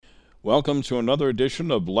Welcome to another edition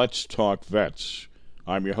of Let's Talk Vets.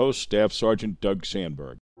 I'm your host, Staff Sergeant Doug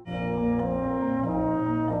Sandberg.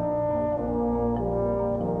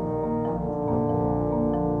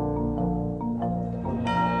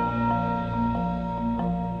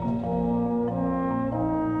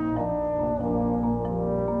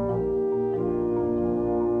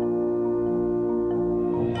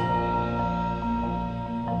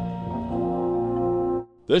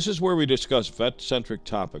 This is where we discuss vet-centric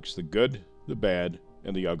topics, the good, the bad,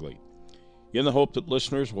 and the ugly, in the hope that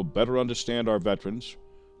listeners will better understand our veterans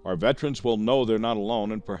will know they're not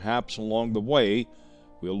alone, and perhaps along the way,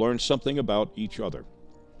 we'll learn something about each other.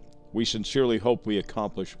 We sincerely hope we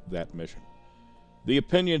accomplish that mission. The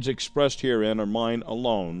opinions expressed herein are mine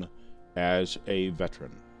alone as a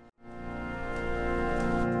veteran.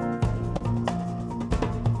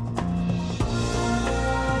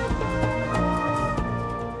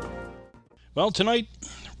 Well, tonight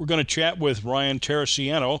we're going to chat with Ryan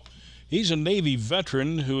Terraciano. He's a Navy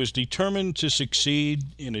veteran who is determined to succeed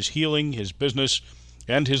in his healing, his business,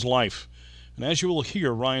 and his life. And as you will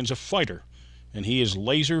hear, Ryan's a fighter, and he is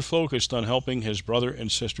laser focused on helping his brother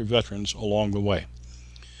and sister veterans along the way.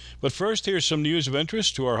 But first, here's some news of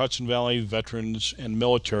interest to our Hudson Valley veterans and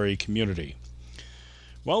military community.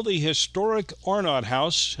 Well, the historic Arnott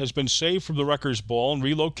House has been saved from the Wreckers Ball and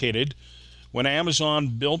relocated when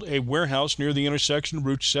Amazon built a warehouse near the intersection of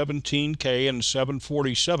Route 17K and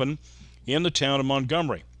 747 in the town of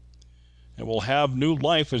Montgomery. It will have new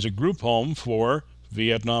life as a group home for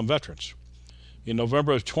Vietnam veterans. In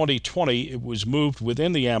November of 2020, it was moved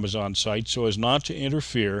within the Amazon site so as not to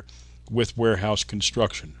interfere with warehouse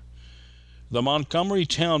construction. The Montgomery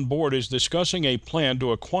Town Board is discussing a plan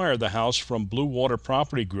to acquire the house from Blue Water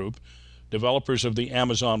Property Group, developers of the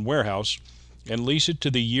Amazon warehouse, and lease it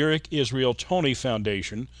to the Yerrick Israel Tony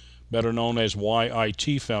Foundation, better known as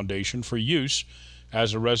YIT Foundation, for use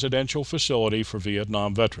as a residential facility for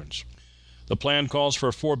Vietnam veterans. The plan calls for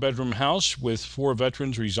a 4-bedroom house with 4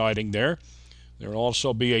 veterans residing there. There will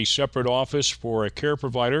also be a separate office for a care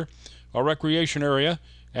provider, a recreation area,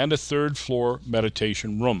 and a 3rd-floor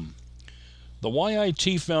meditation room. The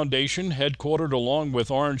YIT Foundation, headquartered along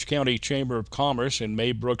with Orange County Chamber of Commerce in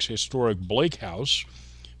Maybrook's historic Blake House,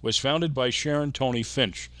 was founded by Sharon Tony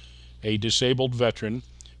Finch, a disabled veteran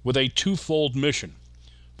with a twofold mission: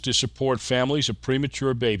 to support families of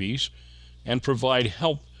premature babies and provide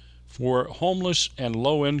help for homeless and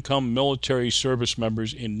low-income military service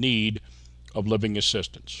members in need of living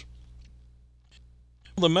assistance.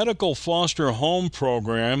 The Medical Foster Home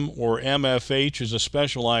Program, or MFH, is a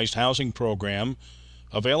specialized housing program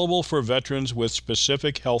available for veterans with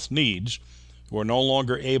specific health needs who are no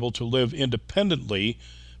longer able to live independently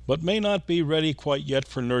but may not be ready quite yet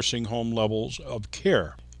for nursing home levels of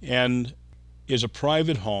care, and is a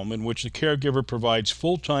private home in which the caregiver provides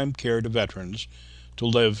full-time care to veterans to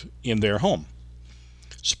live in their home.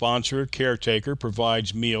 Sponsor caretaker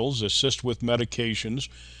provides meals, assists with medications,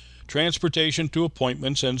 transportation to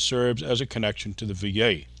appointments, and serves as a connection to the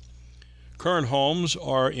VA. Current homes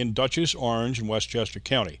are in Dutchess, Orange, and Westchester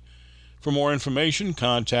County. For more information,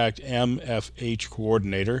 contact MFH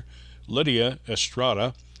Coordinator Lydia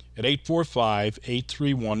Estrada at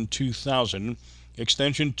 845-831-2000,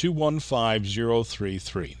 extension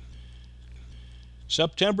 215033.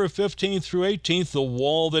 September 15th through 18th, The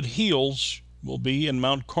Wall That Heals will be in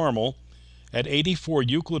Mount Carmel at 84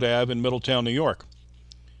 Euclid Ave in Middletown, New York.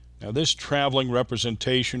 Now, this traveling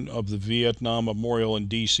representation of the Vietnam Memorial in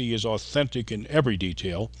D.C. is authentic in every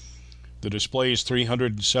detail. The display is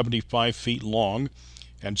 375 feet long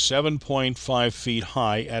and 7.5 feet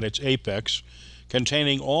high at its apex,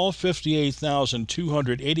 containing all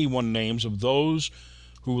 58,281 names of those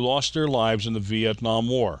who lost their lives in the Vietnam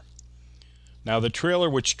War. Now, the trailer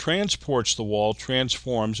which transports the wall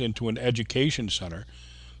transforms into an education center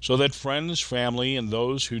so that friends, family, and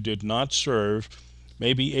those who did not serve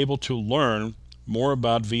may be able to learn more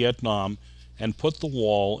about Vietnam and put the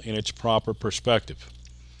wall in its proper perspective.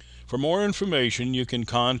 For more information, you can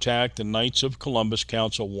contact the Knights of Columbus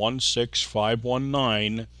Council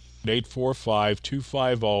 16519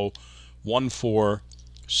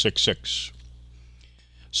 845-250-1466.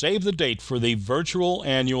 Save the date for the virtual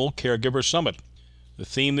annual Caregiver Summit. The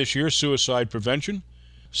theme this year, Suicide Prevention,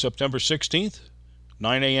 September 16th,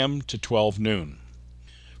 9 a.m. to 12 noon.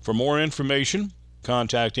 For more information,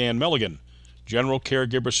 contact Ann Milligan, General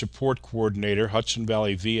Caregiver Support Coordinator, Hudson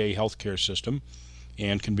Valley VA Healthcare System,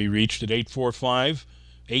 and can be reached at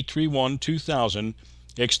 845-831-2000,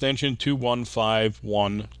 extension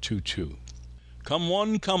 215-122. Come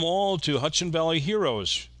one, come all to Hudson Valley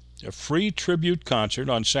Heroes, a free tribute concert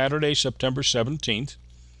on Saturday, September 17th.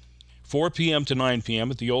 4 p.m. to 9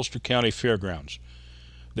 p.m. at the Ulster County Fairgrounds.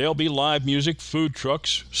 There'll be live music, food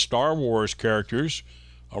trucks, Star Wars characters,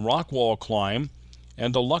 a rock wall climb,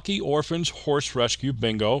 and the Lucky Orphans Horse Rescue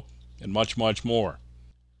Bingo, and much, much more.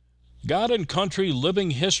 God and Country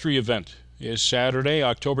Living History event is Saturday,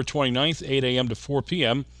 October 29th, 8 a.m. to 4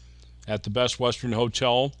 p.m. at the Best Western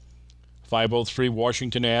Hotel, 503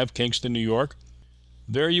 Washington Ave, Kingston, New York.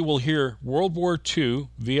 There you will hear World War II,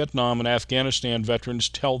 Vietnam, and Afghanistan veterans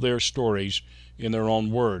tell their stories in their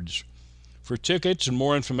own words. For tickets and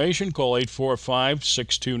more information, call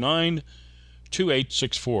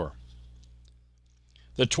 845-629-2864.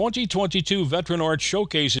 The 2022 Veteran Art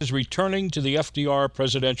Showcase is returning to the FDR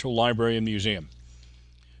Presidential Library and Museum.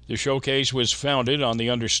 The showcase was founded on the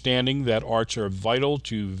understanding that arts are vital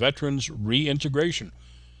to veterans' reintegration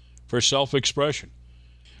for self-expression,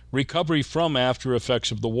 recovery from after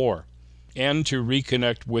effects of the war, and to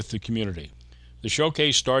reconnect with the community. The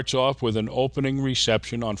showcase starts off with an opening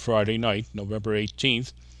reception on Friday night, November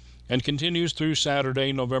 18th, and continues through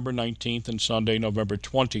Saturday, November 19th, and Sunday, November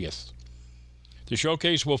 20th. The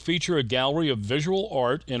showcase will feature a gallery of visual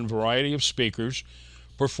art and a variety of speakers,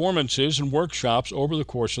 performances, and workshops over the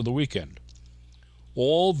course of the weekend.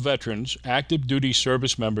 All veterans, active duty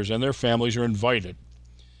service members, and their families are invited.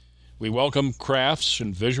 We welcome crafts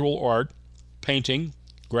and visual art, painting,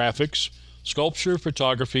 graphics, sculpture,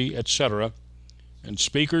 photography, etc., and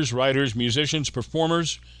speakers, writers, musicians,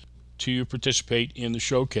 performers to participate in the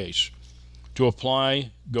showcase. To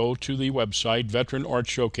apply, go to the website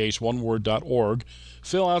veteranartshowcase.org,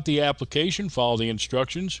 fill out the application, follow the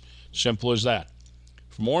instructions. Simple as that.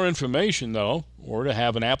 For more information, though, or to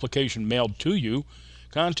have an application mailed to you,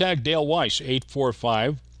 contact Dale Weiss,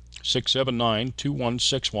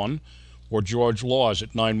 845-679-2161, or George Laws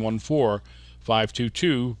at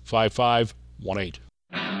 914-522-5518.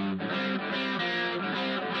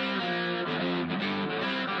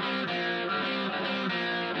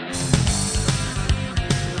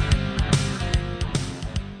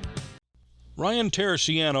 Ryan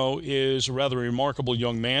Terraciano is a rather remarkable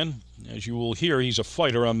young man. As you will hear, he's a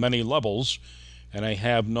fighter on many levels, and I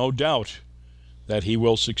have no doubt that he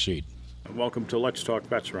will succeed. Welcome to Let's Talk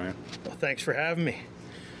Vets, Ryan. Well, thanks for having me.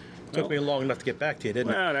 Took me long enough to get back to you,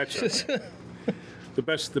 didn't it? Well, that's okay. The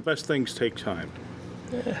best things take time.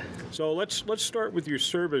 Yeah. So let's start with your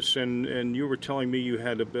service, and you were telling me you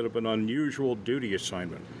had a bit of an unusual duty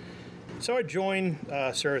assignment. So I joined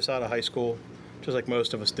service out of high school, just like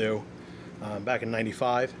most of us do, back in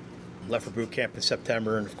 '95. Left for boot camp in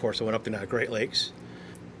September, and of course I went up to the Great Lakes.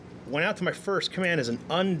 Went out to my first command as an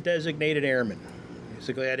undesignated airman.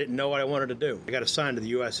 Basically, I didn't know what I wanted to do. I got assigned to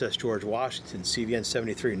the USS George Washington, CVN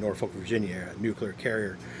 73 in Norfolk, Virginia, a nuclear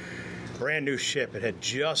carrier. Brand new ship. It had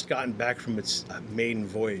just gotten back from its maiden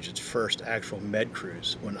voyage, its first actual med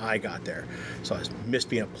cruise, when I got there. So I missed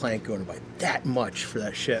being a plank owner by that much for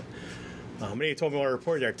that ship. When he told me when I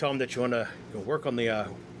reported there, tell him that you want to go work on the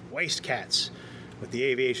waste cats with the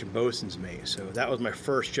aviation bosun's mate. So that was my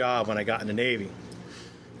first job when I got in the Navy.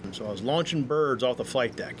 And so I was launching birds off the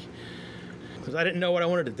flight deck because I didn't know what I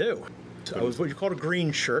wanted to do. So I was what you call a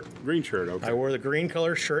green shirt. Green shirt, okay. I wore the green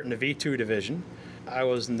color shirt in the V2 division. I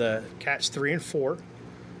was in the Cats 3 and 4,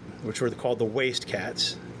 which were called the waste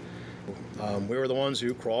cats. We were the ones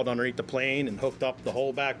who crawled underneath the plane and hooked up the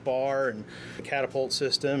whole back bar and the catapult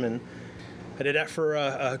system. And I did that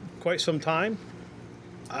for quite some time.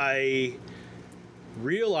 I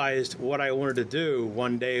realized what I wanted to do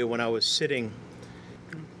one day when I was sitting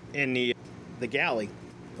in the galley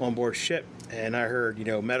on board ship, and I heard,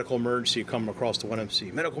 medical emergency come across the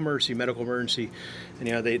 1MC, medical emergency,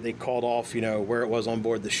 and they called off, where it was on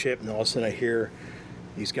board the ship, and all of a sudden I hear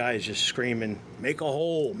these guys just screaming, make a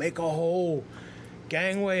hole,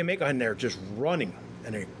 gangway, and they're just running,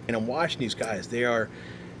 and I'm watching these guys. They are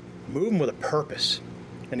moving with a purpose.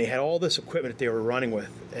 And they had all this equipment that they were running with,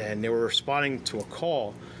 and they were responding to a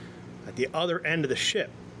call at the other end of the ship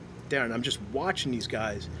down. And I'm just watching these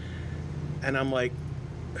guys, and I'm like,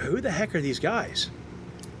 who the heck are these guys?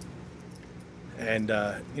 And,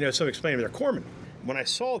 someone explained to me, they're corpsmen. When I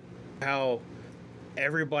saw how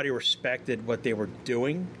everybody respected what they were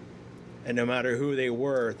doing, and no matter who they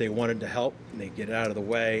were, they wanted to help, and they get out of the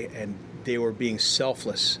way, and they were being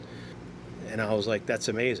selfless. And I was like, that's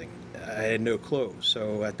amazing. I had no clue.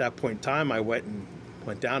 So at that point in time, I went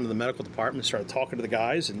down to the medical department and started talking to the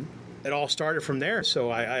guys, and it all started from there. So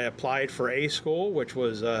I applied for A school, which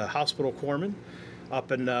was hospital corpsman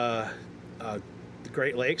up in the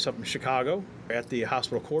Great Lakes, up in Chicago, at the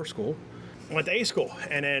hospital corps school. I went to A school,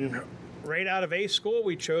 and then right out of A school,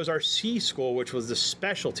 we chose our C school, which was the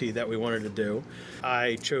specialty that we wanted to do.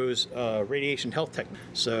 I chose radiation health tech.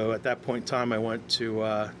 So at that point in time, I went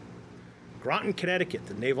to Groton, Connecticut,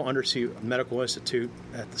 the Naval Undersea Medical Institute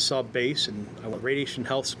at the sub base, and I went radiation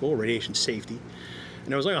health school, radiation safety. And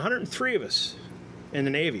there was like 103 of us in the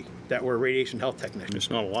Navy that were radiation health technicians. It's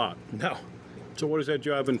not a lot. No. So what does that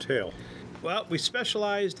job entail? Well, we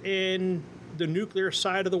specialized in the nuclear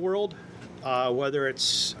side of the world, whether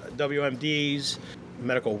it's WMDs,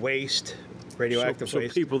 medical waste, radioactive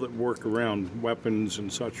waste. So people that work around weapons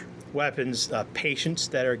and such. Weapons, patients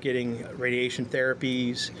that are getting radiation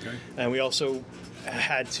therapies. Okay. And we also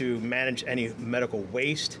had to manage any medical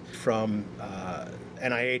waste from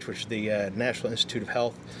NIH, which is the National Institute of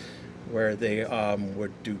Health, where they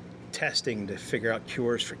would do testing to figure out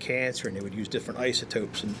cures for cancer, and they would use different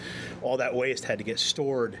isotopes, and all that waste had to get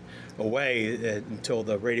stored away until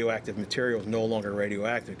the radioactive material is no longer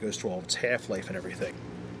radioactive. It goes through all its half-life and everything.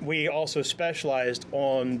 We also specialized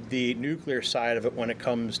on the nuclear side of it when it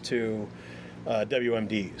comes to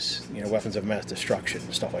WMDs, weapons of mass destruction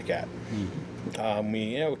and stuff like that. Mm-hmm.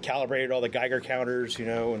 We calibrated all the Geiger counters,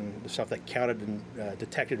 and the stuff that counted and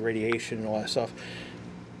detected radiation and all that stuff.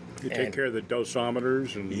 You take care of the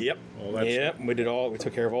dosimeters and all that stuff? Yep, we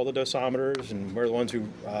took care of all the dosimeters, and we're the ones who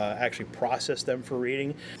actually processed them for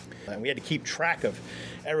reading. And we had to keep track of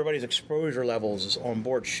everybody's exposure levels on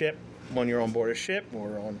board ship, when you're on board a ship,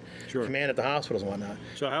 or on command at the hospitals and whatnot.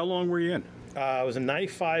 So how long were you in? I was in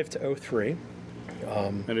 95 to 03.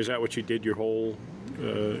 And is that what you did your whole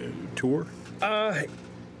tour?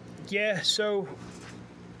 Yeah, so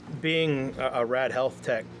being a rad health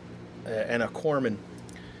tech and a corpsman,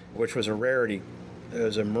 which was a rarity. There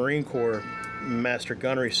was a Marine Corps Master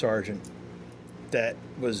Gunnery Sergeant that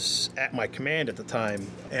was at my command at the time,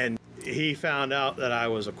 and he found out that I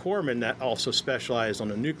was a corpsman that also specialized on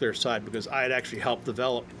the nuclear side, because I had actually helped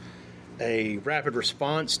develop a rapid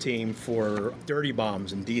response team for dirty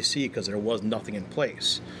bombs in D.C. because there was nothing in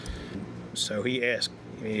place. So he asked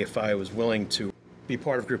me if I was willing to be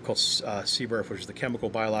part of a group called CBRF, which is the Chemical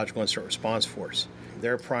Biological Incident Response Force.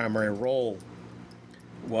 Their primary role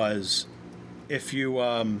was, if you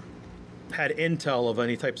had intel of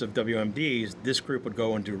any types of WMDs, this group would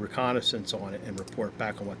go and do reconnaissance on it and report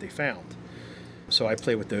back on what they found. So I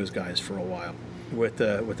played with those guys for a while with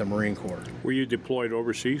the Marine Corps. Were you deployed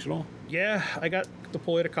overseas at all? Yeah, I got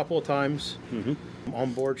deployed a couple of times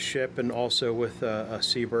on board ship, and also with a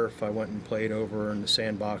CBRF. I went and played over in the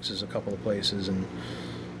sandboxes a couple of places and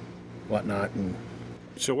whatnot. And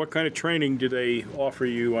so what kind of training do they offer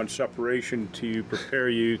you on separation to prepare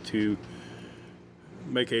you to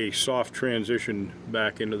make a soft transition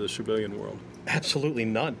back into the civilian world? Absolutely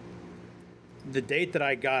none. The date that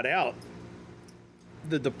I got out,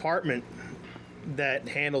 the department that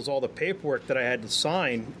handles all the paperwork that I had to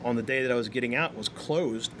sign on the day that I was getting out was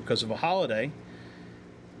closed because of a holiday.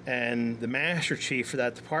 And the master chief for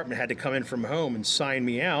that department had to come in from home and sign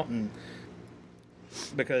me out, and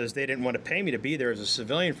because they didn't want to pay me to be there as a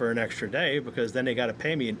civilian for an extra day, because then they got to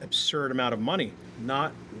pay me an absurd amount of money.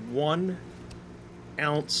 Not 1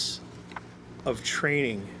 ounce of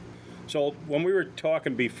training. So when we were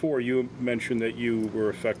talking before, you mentioned that you were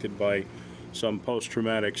affected by some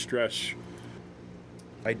post-traumatic stress.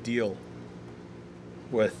 I deal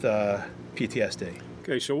with PTSD.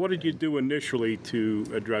 Okay, so what did you do initially to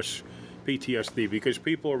address PTSD? Because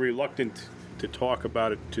people are reluctant to talk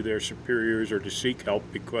about it to their superiors or to seek help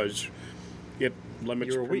because it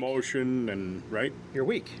limits promotion and, right? You're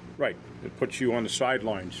weak. Right. It puts you on the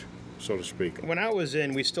sidelines, so to speak. When I was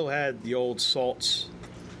in, we still had the old salts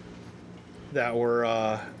that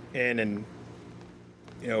were in,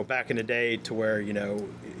 and, back in the day, to where,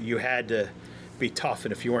 you had to be tough,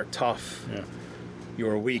 and if you weren't tough, you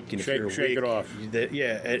were weak, and if you were shake weak, it off.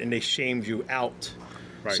 And they shamed you out.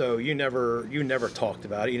 Right. So you never talked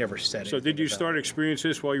about it. You never said it. So did you start experience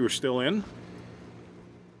this while you were still in?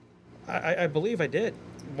 I believe I did.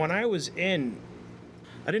 When I was in,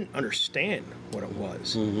 I didn't understand what it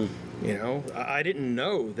was. Mm-hmm. I didn't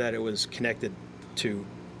know that it was connected to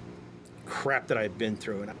crap that I'd been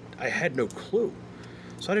through, and I had no clue.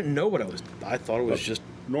 So I didn't know what I thought it was just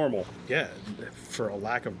normal. Yeah, for a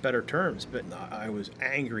lack of better terms. But I was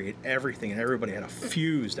angry at everything, and everybody had a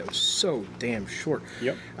fuse that was so damn short.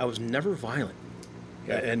 Yep. I was never violent,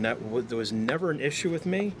 and there was never an issue with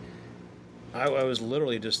me. I was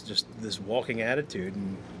literally just this walking attitude,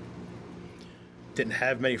 and didn't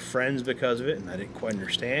have many friends because of it, and I didn't quite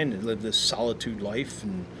understand, and lived this solitude life.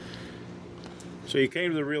 And so you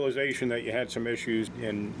came to the realization that you had some issues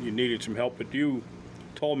and you needed some help, but you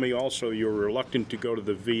told me also you were reluctant to go to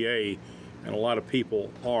the VA and a lot of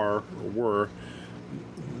people are or were.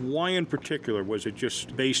 Why in particular? Was it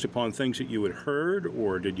just based upon things that you had heard,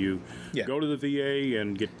 or did you go to the VA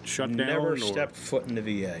and get shut down? Never stepped foot in the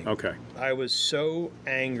VA. Okay. I was so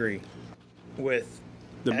angry with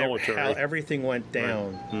the military, how everything went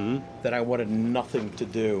down, that I wanted nothing to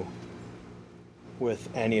do with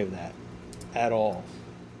any of that at all.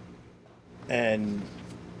 And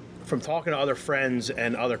from talking to other friends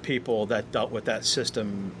and other people that dealt with that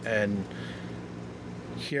system and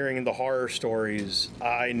hearing the horror stories,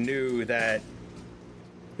 I knew that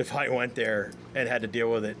if I went there and had to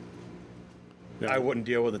deal with it, I wouldn't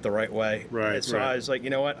deal with it the right way. Right. And so I was like, you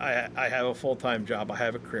know what? I have a full-time job. I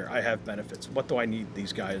have a career. I have benefits. What do I need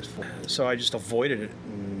these guys for? So I just avoided it.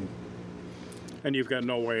 And you've got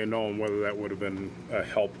no way of knowing whether that would have been a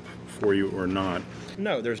help for you or not.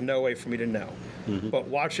 No, there's no way for me to know. But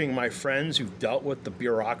watching my friends who dealt with the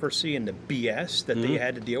bureaucracy and the BS that they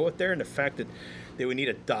had to deal with there, and the fact that they would need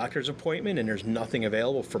a doctor's appointment and there's nothing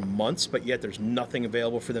available for months, but yet there's nothing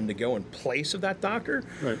available for them to go in place of that doctor.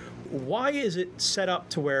 Right. Why is it set up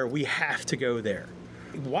to where we have to go there?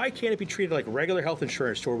 Why can't it be treated like regular health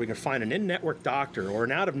insurance to where we can find an in-network doctor or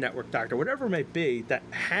an out-of-network doctor, whatever it may be, that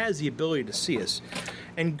has the ability to see us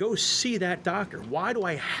and go see that doctor? Why do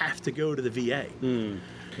I have to go to the VA?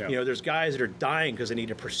 Yeah. You know, there's guys that are dying because they need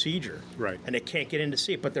a procedure, right, and they can't get in to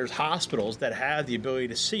see it. But there's hospitals that have the ability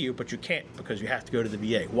to see you, but you can't because you have to go to the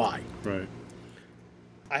VA. Why? Right.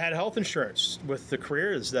 I had health insurance with the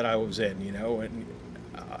careers that I was in, you know, and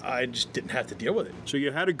I just didn't have to deal with it. So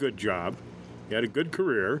you had a good job, you had a good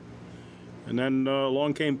career, and then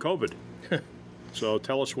along came COVID. So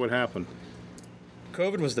tell us what happened.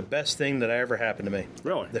 COVID was the best thing that ever happened to me.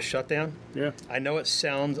 Really? The shutdown? Yeah. I know it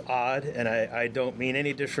sounds odd, and I don't mean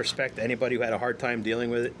any disrespect to anybody who had a hard time dealing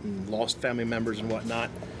with it and lost family members and whatnot.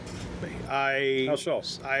 How so?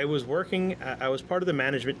 I was part of the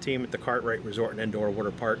management team at the Cartwright Resort and Indoor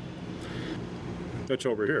Water Park. That's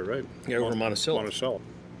over here, right? Yeah, over in Monticello. Monticello.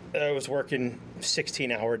 I was working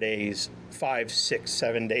 16-hour days, 5, 6,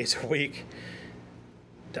 7 days a week.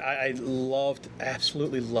 I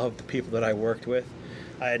absolutely loved the people that I worked with.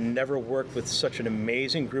 I had never worked with such an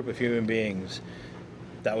amazing group of human beings.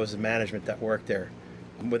 That was the management that worked there.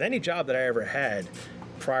 With any job that I ever had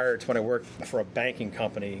prior to when I worked for a banking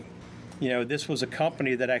company, you know, this was a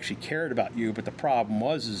company that actually cared about you, but the problem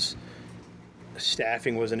was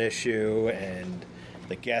staffing was an issue and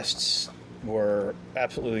the guests were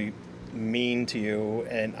absolutely mean to you,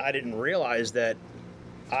 and I didn't realize that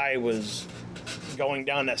I was going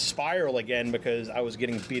down that spiral again because I was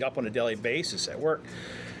getting beat up on a daily basis at work.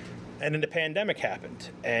 And then the pandemic happened,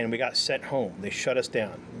 and we got sent home. They shut us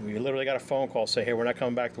down. We literally got a phone call saying, hey, we're not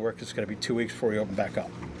coming back to work. It's going to be 2 weeks before we open back up.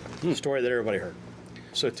 The story that everybody heard.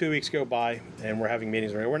 So 2 weeks go by, and we're having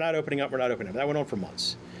meetings. We're not opening up. We're not opening up. That went on for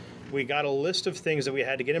months. We got a list of things that we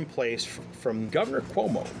had to get in place from Governor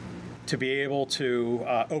Cuomo to be able to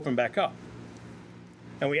open back up.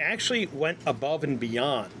 And we actually went above and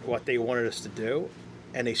beyond what they wanted us to do.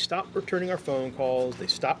 And they stopped returning our phone calls. They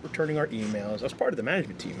stopped returning our emails. I was part of the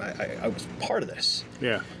management team. I was part of this.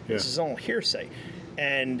 Yeah. This is all hearsay.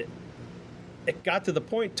 And it got to the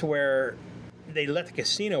point to where they let the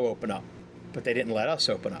casino open up, but they didn't let us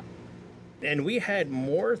open up. And we had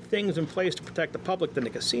more things in place to protect the public than the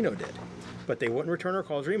casino did. But they wouldn't return our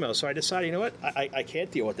calls or emails. So I decided, you know what? I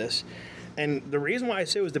can't deal with this. And the reason why I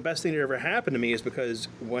say it was the best thing that ever happened to me is because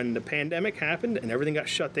when the pandemic happened and everything got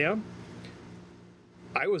shut down,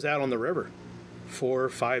 I was out on the river 4 or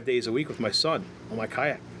 5 days a week with my son on my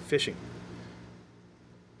kayak, fishing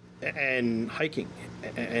and hiking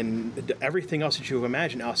and everything else that you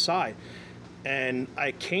imagine outside. And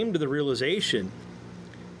I came to the realization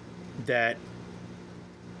that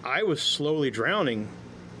I was slowly drowning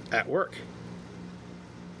at work.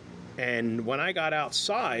 And when I got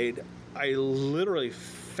outside, I literally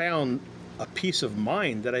found a peace of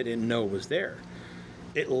mind that I didn't know was there.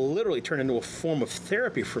 It literally turned into a form of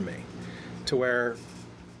therapy for me, to where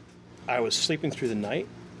I was sleeping through the night.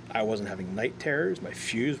 I wasn't having night terrors. My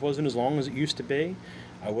fuse wasn't as long as it used to be.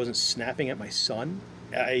 I wasn't snapping at my son.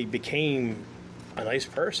 I became a nice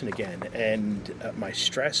person again, and my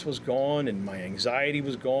stress was gone, and my anxiety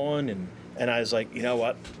was gone, and I was like, you know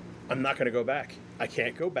what? I'm not going to go back. I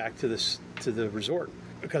can't go back to the resort,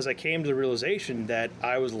 because I came to the realization that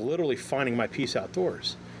I was literally finding my peace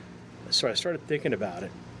outdoors. So I started thinking about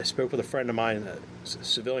it. I spoke with a friend of mine, a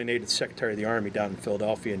civilian aide secretary of the Army down in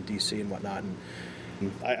Philadelphia and D.C. and whatnot,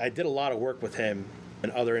 and I did a lot of work with him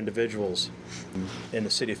and other individuals in the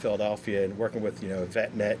city of Philadelphia, and working with,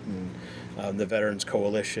 VetNet and the Veterans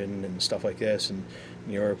Coalition and stuff like this, and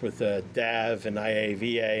work with DAV and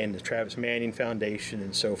IAVA and the Travis Manning Foundation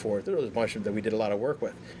and so forth. There was a bunch of that we did a lot of work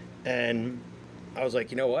with, and I was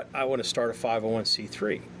like, you know what? I want to start a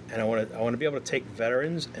 501c3, and I want to be able to take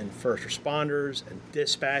veterans and first responders and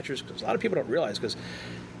dispatchers, because a lot of people don't realize, because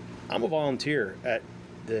I'm a volunteer at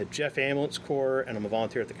the Jeff Ambulance Corps, and I'm a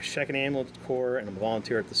volunteer at the Coshecon Ambulance Corps, and I'm a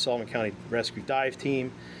volunteer at the Sullivan County Rescue Dive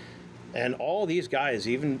Team. And all these guys,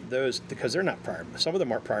 even those, because they're not prior, some of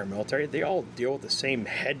them aren't prior military, they all deal with the same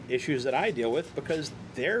head issues that I deal with, because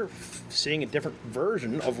they're seeing a different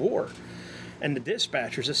version of war. And the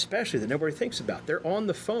dispatchers especially, that nobody thinks about, they're on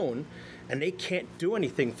the phone and they can't do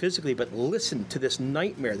anything physically but listen to this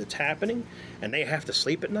nightmare that's happening, and they have to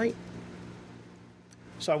sleep at night.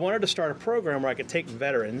 So I wanted to start a program where I could take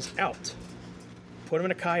veterans out, put them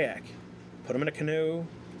in a kayak, put them in a canoe,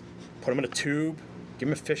 put them in a tube, give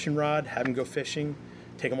them a fishing rod, have them go fishing,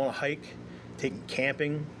 take them on a hike, take them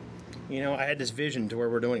camping. I had this vision to where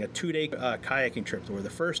we're doing a 2-day kayaking trip, where the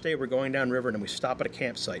first day we're going downriver and then we stop at a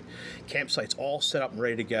campsite. Campsite's all set up and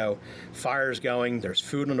ready to go. Fire's going. There's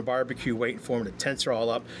food on the barbecue waiting for them. The tents are all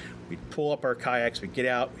up. We pull up our kayaks. We get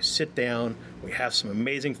out. We sit down. We have some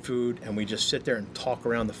amazing food, and we just sit there and talk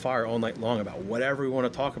around the fire all night long about whatever we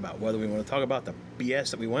want to talk about, whether we want to talk about the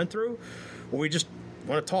BS that we went through, or we just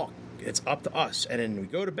want to talk. It's up to us. And then we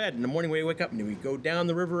go to bed in the morning when we wake up, and we go down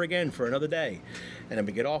the river again for another day. And then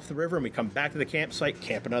we get off the river and we come back to the campsite,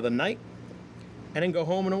 camp another night, and then go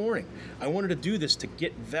home in the morning. I wanted to do this to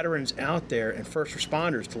get veterans out there and first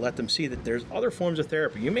responders, to let them see that there's other forms of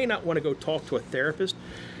therapy. You may not want to go talk to a therapist,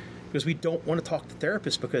 because we don't want to talk to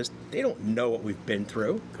therapists because they don't know what we've been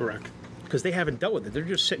through. Correct. Because they haven't dealt with it. They're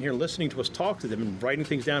just sitting here listening to us talk to them and writing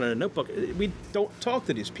things down in a notebook. We don't talk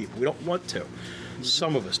to these people. We don't want to.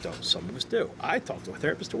 Some of us don't. Some of us do. I talked to a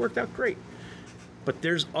therapist. It worked out great. But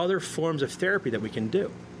there's other forms of therapy that we can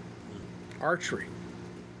do. Archery,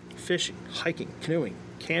 fishing, hiking, canoeing,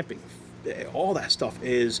 camping, all that stuff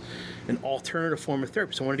is an alternative form of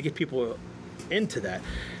therapy. So I wanted to get people into that.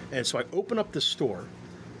 And so I opened up this store,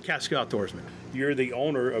 Catskill Outdoorsman. You're the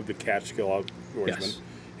owner of the Catskill Outdoorsman. Yes.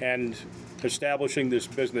 And establishing this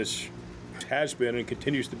business has been and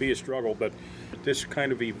continues to be a struggle, but this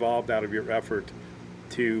kind of evolved out of your effort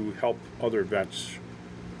to help other vets.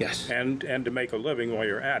 Yes. And to make a living while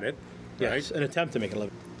you're at it. Yes, right? an attempt to make a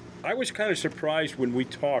living. I was kind of surprised when we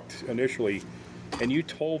talked initially, and you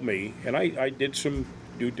told me, and I did some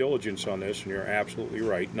due diligence on this, and you're absolutely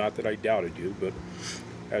right. Not that I doubted you, but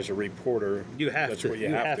as a reporter, that's what you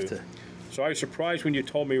have to. So I was surprised when you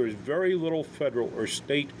told me there was very little federal or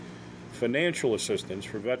state financial assistance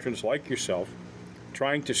for veterans like yourself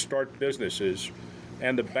trying to start businesses,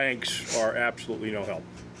 and the banks are absolutely no help.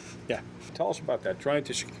 Yeah. Tell us about that, trying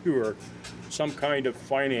to secure some kind of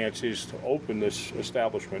finances to open this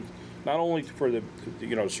establishment, not only for the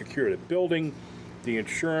secure the building, the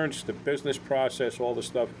insurance, the business process, all the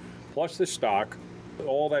stuff, plus the stock,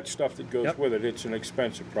 all that stuff that goes with it. It's an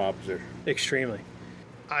expensive proposition. Extremely.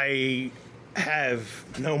 I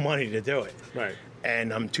have no money to do it. Right.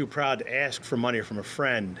 And I'm too proud to ask for money from a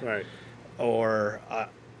friend. Right.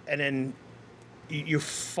 And then you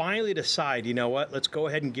finally decide, you know what, let's go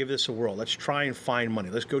ahead and give this a whirl. Let's try and find money.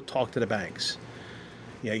 Let's go talk to the banks.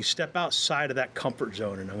 You step outside of that comfort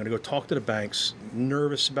zone, and I'm going to go talk to the banks,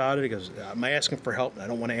 nervous about it, because I'm asking for help, and I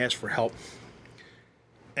don't want to ask for help.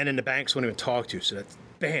 And then the banks won't even talk to you. So that's,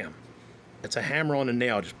 bam, it's a hammer on a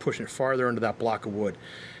nail, just pushing it farther into that block of wood.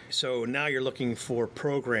 So now you're looking for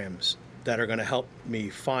programs that are going to help me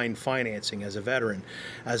find financing as a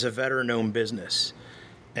veteran-owned business.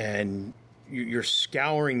 And you're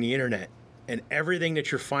scouring the internet, and everything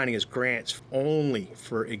that you're finding is grants only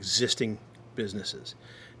for existing businesses.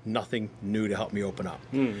 Nothing new to help me open up.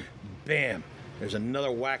 Bam, there's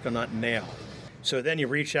another whack on that nail. So then you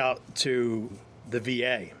reach out to the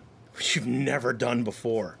VA, which you've never done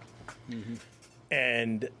before. Mm-hmm.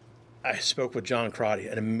 And I spoke with John Crotty,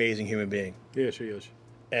 an amazing human being. Yes, he is.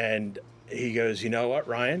 And he goes, you know what,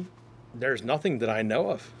 Ryan? There's nothing that I know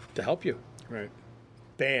of to help you. Right.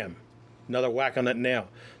 Bam. Another whack on that nail.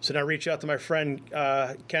 So now I reach out to my friend,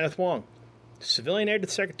 Kenneth Wong, civilian aide to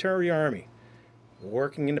the Secretary of the Army,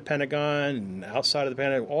 working in the Pentagon and outside of the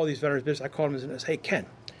Pentagon, all these veterans business. I called him and said, hey, Ken,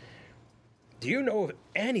 do you know of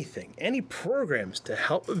anything, any programs to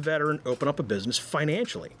help a veteran open up a business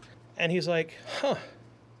financially? And he's like,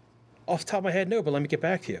 off the top of my head, no, but let me get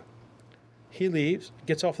back to you. He leaves,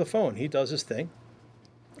 gets off the phone. He does his thing.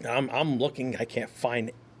 I'm looking. I can't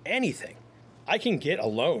find anything. I can get a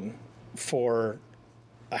loan for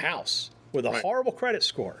a house with a horrible credit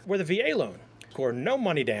score, with a VA loan, score no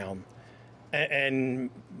money down, and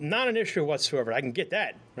not an issue whatsoever. I can get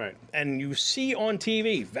that. Right. And you see on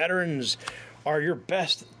TV, veterans are your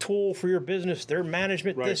best tool for your business. They're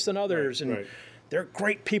management this than others. And they're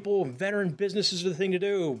great people. Veteran businesses are the thing to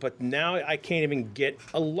do. But now I can't even get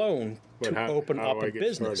a loan to open up a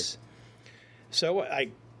business.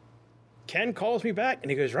 Started? So Ken calls me back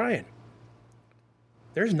and he goes, Ryan,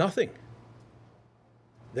 there's nothing.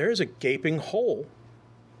 There's a gaping hole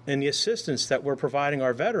in the assistance that we're providing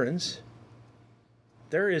our veterans.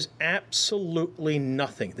 There is absolutely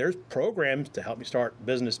nothing. There's programs to help me start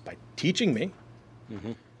business by teaching me,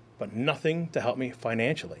 but nothing to help me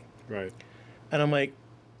financially. Right. And I'm like,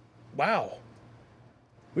 wow,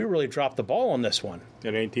 we really dropped the ball on this one.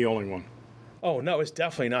 It ain't the only one. Oh, no, it's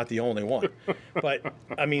definitely not the only one. But,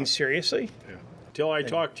 I mean, seriously? Yeah. Till I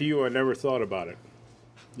talked to you, I never thought about it.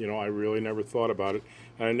 I really never thought about it.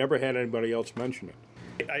 And I never had anybody else mention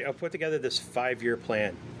it. I put together this 5-year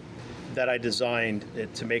plan that I designed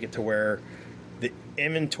it to make it to where the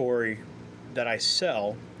inventory that I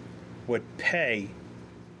sell would pay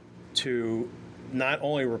to not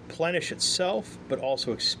only replenish itself, but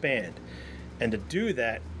also expand. And to do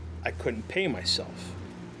that, I couldn't pay myself.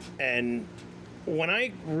 And when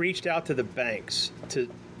I reached out to the banks to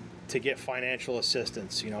get financial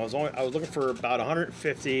assistance, I was looking for about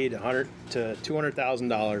 $150,000 to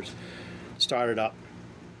 $200,000 to start it up.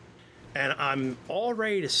 And I'm all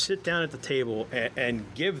ready to sit down at the table and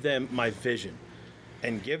give them my vision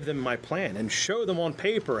and give them my plan and show them on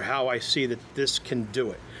paper how I see that this can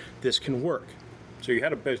do it. This can work. So you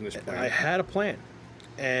had a business plan. I had a plan.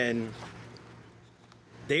 And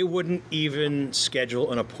they wouldn't even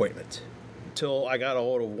schedule an appointment until I got a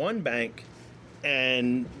hold of one bank,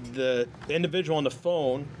 and the individual on the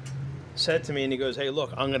phone said to me, and he goes, hey,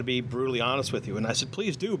 look, I'm going to be brutally honest with you. And I said,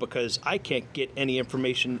 please do, because I can't get any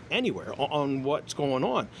information anywhere on what's going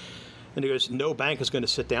on. And he goes, no bank is going to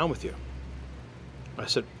sit down with you. I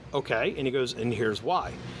said, okay. And he goes, and here's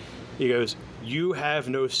why. He goes, you have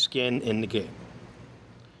no skin in the game.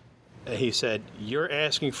 And he said, you're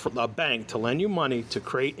asking for a bank to lend you money to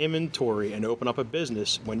create inventory and open up a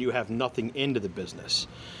business when you have nothing into the business.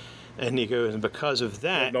 And he goes, and because of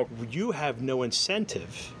that, you have no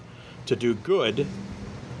incentive to do good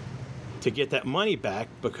to get that money back,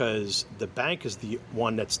 because the bank is the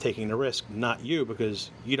one that's taking the risk, not you, because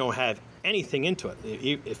you don't have anything into it.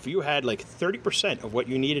 If you had like 30% of what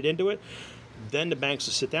you needed into it, then the banks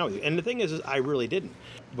will sit down with you. And the thing is I really didn't.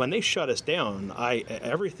 When they shut us down,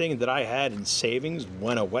 everything that I had in savings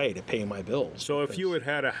went away to pay my bills. So if you had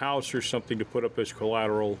had a house or something to put up as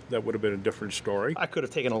collateral, that would have been a different story. I could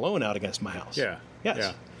have taken a loan out against my house. Yeah.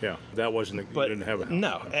 Yes. Yeah. That wasn't. You didn't have a house.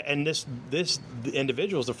 No. And this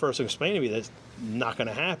individual is the first to explain to me that's not going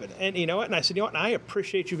to happen. And you know what? And I said, you know what? And I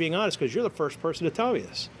appreciate you being honest, because you're the first person to tell me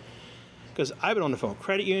this. Because I've been on the phone with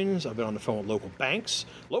credit unions, I've been on the phone with local banks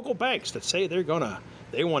that say they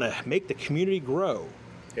want to make the community grow.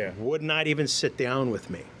 Yeah. Would not even sit down with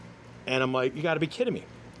me. And I'm like, you got to be kidding me.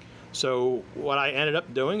 So what I ended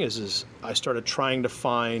up doing is I started trying to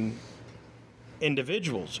find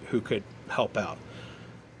individuals who could help out.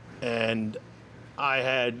 And I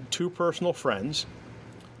had 2 personal friends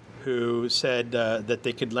who said that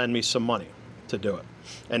they could lend me some money to do it.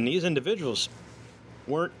 And these individuals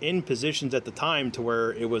weren't in positions at the time to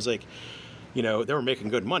where it was like, they were making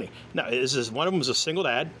good money. Now, one of them was a single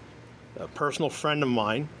dad, a personal friend of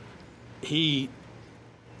mine. He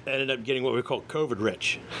ended up getting what we call COVID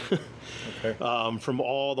rich. Okay. From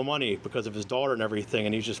all the money because of his daughter and everything,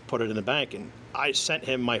 and he just put it in the bank. And I sent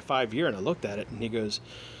him my 5-year, and I looked at it, and he goes,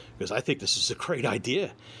 I think this is a great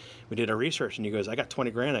idea. We did our research, and he goes, I got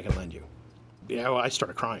 $20,000 I can lend you. I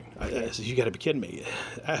started crying. I said, you got to be kidding me.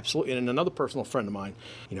 Absolutely. And another personal friend of mine,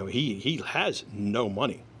 he has no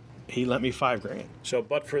money. He lent me $5,000. So,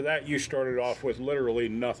 but for that, you started off with literally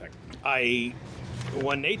nothing.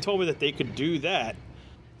 When they told me that they could do that,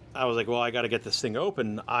 I was like, well, I got to get this thing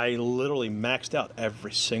open. I literally maxed out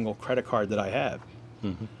every single credit card that I have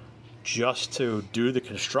just to do the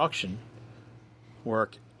construction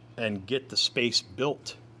work and get the space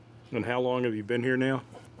built. And how long have you been here now?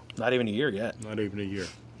 Not even a year yet. Not even a year.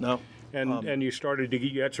 No. And you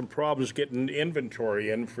you had some problems getting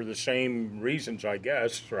inventory in for the same reasons, I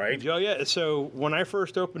guess, right? Oh, yeah. So when I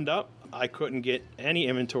first opened up, I couldn't get any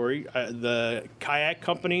inventory. The kayak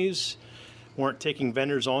companies weren't taking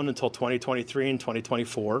vendors on until 2023 and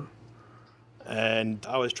 2024. And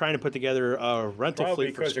I was trying to put together a rental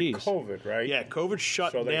fleet for skis. Because of COVID, right? Yeah, COVID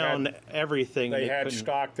shut down everything. They had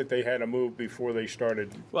stock that they had to move before they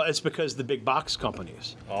started. Well, it's because the big box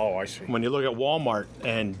companies. Oh, I see. When you look at Walmart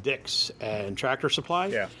and Dick's and Tractor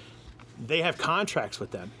Supply, they have contracts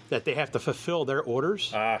with them that they have to fulfill their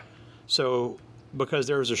orders. So because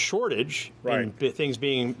there was a shortage in things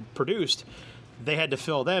being produced, they had to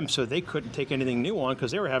fill them, so they couldn't take anything new on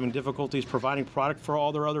because they were having difficulties providing product for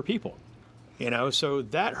all their other people. So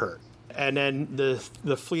that hurt. And then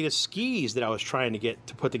the fleet of skis that I was trying to get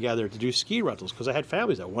to put together to do ski rentals, because I had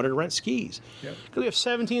families that wanted to rent skis. Because we have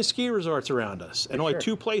 17 ski resorts around us and only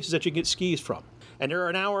 2 places that you get skis from. And they're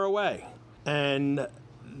an hour away. And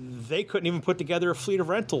they couldn't even put together a fleet of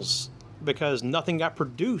rentals because nothing got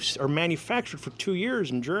produced or manufactured for 2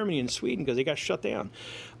 years in Germany and Sweden because they got shut down.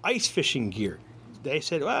 Ice fishing gear. They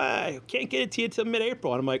said, I can't get it to you until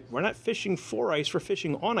mid-April. And I'm like, we're not fishing for ice, we're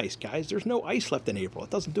fishing on ice, guys. There's no ice left in April.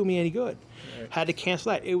 It doesn't do me any good. Had to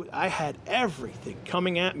cancel that. I had everything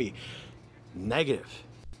coming at me negative.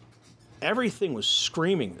 Everything was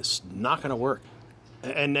screaming, this is not going to work.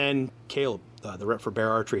 And then Caleb, the rep for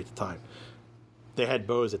Bear Archery at the time, they had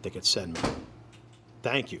bows that they could send me.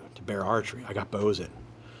 Thank you to Bear Archery. I got bows in.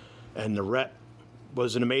 And the rep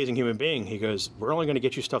was an amazing human being. He goes, we're only going to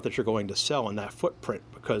get you stuff that you're going to sell in that footprint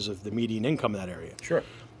because of the median income in that area. Sure.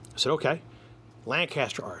 I said, okay.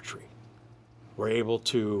 Lancaster Archery were able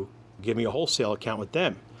to give me a wholesale account with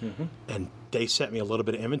them. And they sent me a little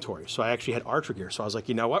bit of inventory. So I actually had archery gear. So I was like,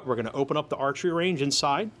 you know what? We're going to open up the archery range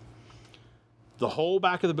inside. The whole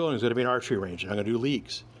back of the building is going to be an archery range, and I'm going to do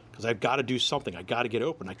leagues because I've got to do something. I got to get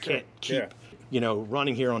open. I can't keep,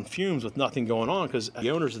 running here on fumes with nothing going on, because the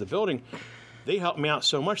owners of the building, they helped me out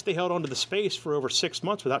so much. They held onto the space for over 6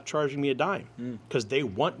 months without charging me a dime because they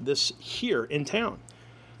want this here in town.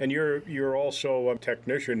 And you're also a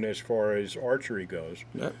technician as far as archery goes.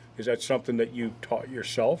 Yeah. Is that something that you taught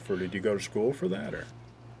yourself, or did you go to school for that? Or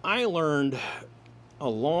I learned a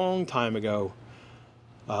long time ago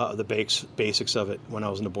the basics of it when I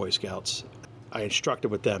was in the Boy Scouts. I instructed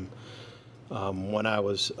with them when I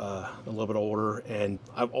was a little bit older, and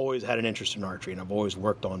I've always had an interest in archery, and I've always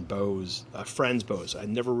worked on bows, friends' bows. I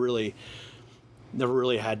never really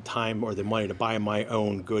had time or the money to buy my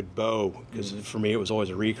own good bow, because for me it was always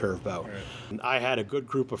a recurve bow. Right. And I had a good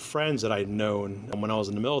group of friends that I'd known when I was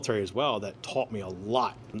in the military as well that taught me a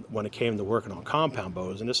lot when it came to working on compound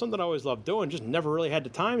bows. And it's something I always loved doing, just never really had the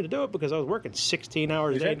time to do it because I was working 16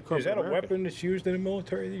 hours a day. Is that a weapon that's used in the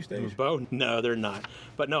military these days? Bow? No, they're not.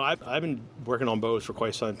 But no, I've been working on bows for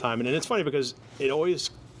quite some time. And it's funny because it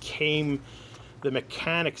always came... the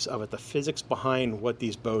mechanics of it, the physics behind what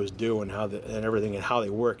these bows do and everything and how they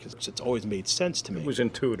work, it's always made sense to me. It was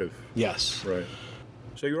intuitive. Yes. Right.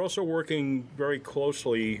 So you're also working very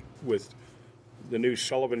closely with the new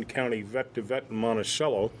Sullivan County Vet to Vet in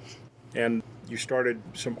Monticello, and you started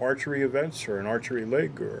some archery events or an archery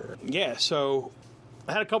league, or? Yeah, so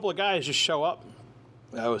I had a couple of guys just show up.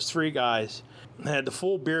 I was 3 guys. I had the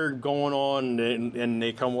full beard going on, and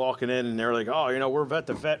they come walking in, and they're like, oh, we're Vet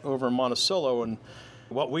to Vet over in Monticello, and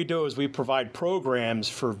what we do is we provide programs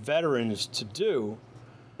for veterans to do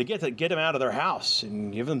to get them out of their house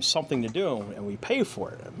and give them something to do, and we pay for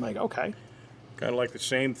it. I'm like, okay. Kind of like the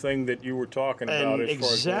same thing that you were talking about as exactly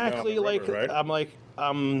far as going down the river, right? I'm like,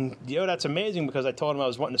 that's amazing, because I told them I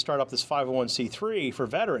was wanting to start up this 501c3 for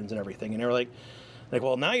veterans and everything, and they were like,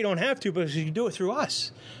 well, now you don't have to because you do it through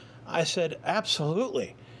us. I said,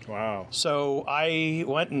 absolutely. Wow. So I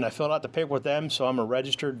went and I filled out the paper with them. So I'm a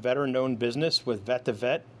registered veteran-owned business with Vet to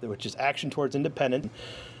Vet, which is Action Towards Independence,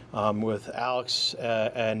 with Alex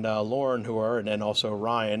and Lauren, and then also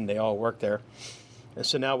Ryan. They all work there. And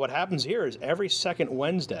so now what happens here is every second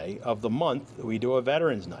Wednesday of the month, we do a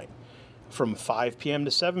Veterans Night. From 5 p.m.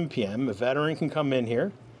 to 7 p.m., a veteran can come in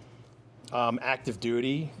here, active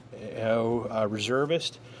duty,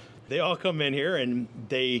 reservist. They all come in here and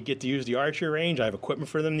they get to use the archery range. I have equipment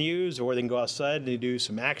for them to use, or they can go outside and do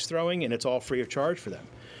some axe throwing, and it's all free of charge for them.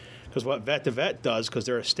 Because what Vet to Vet does, because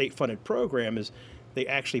they're a state-funded program, is they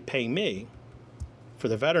actually pay me for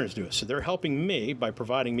the veterans to do it. So they're helping me by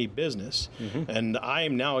providing me business, and I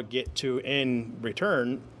am now get to, in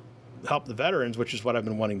return, help the veterans, which is what I've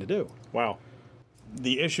been wanting to do. Wow.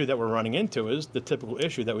 The issue that we're running into is the typical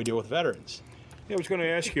issue that we deal with veterans. Yeah, I was going to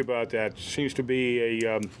ask you about that. Seems to be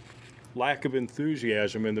a lack of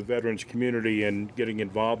enthusiasm in the veterans community and getting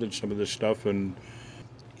involved in some of this stuff. And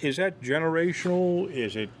is that generational?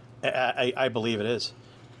 Is it? I believe it is.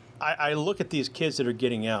 I look at these kids that are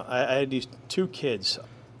getting out. I had these 2 kids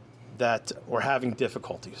that were having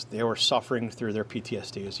difficulties. They were suffering through their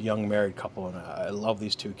PTSD. It's a young married couple, and I love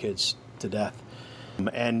these 2 kids to death.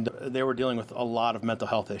 And they were dealing with a lot of mental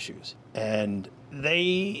health issues. And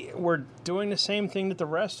they were doing the same thing that the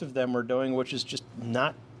rest of them were doing, which is just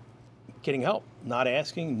not getting help, not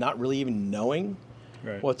asking, not really even knowing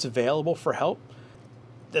what's available for help.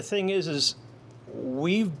 the thing is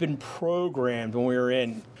we've been programmed when we were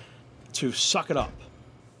in to suck it up.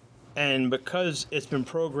 And because it's been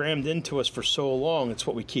programmed into us for so long, it's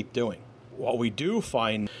what we keep doing. What we do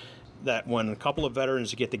find that when a couple of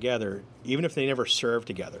veterans get together, even if they never served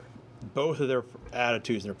together, both of their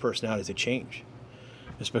attitudes and their personalities, they change.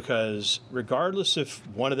 It's because regardless if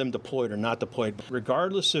one of them deployed or not deployed,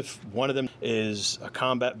 regardless if one of them is a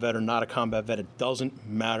combat vet or not a combat vet, it doesn't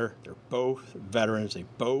matter. They're both veterans. They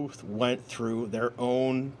both went through their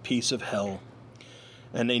own piece of hell.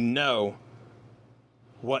 And they know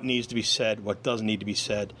what needs to be said, what doesn't need to be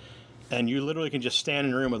said. And you literally can just stand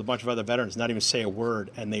in a room with a bunch of other veterans, not even say a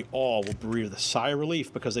word, and they all will breathe a sigh of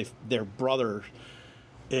relief because their brother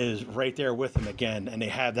is right there with them again, and they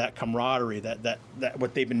have that camaraderie, that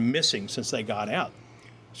what they've been missing since they got out.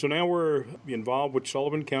 So now we're involved with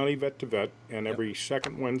Sullivan County Vet to Vet, and every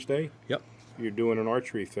second Wednesday, you're doing an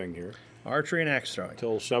archery thing here. Archery and axe throwing.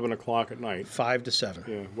 Till 7 o'clock at night. 5 to 7.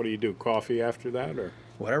 Yeah. What do you do? Coffee after that, or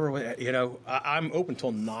whatever? You know, I'm open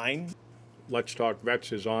till 9. Let's Talk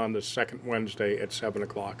Vets is on the second Wednesday at 7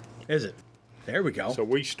 o'clock. Is it? There we go. So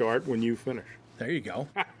we start when you finish. There you go.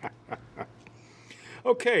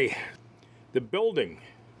 Okay, the building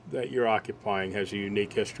that you're occupying has a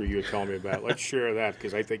unique history you're telling me about. Let's share that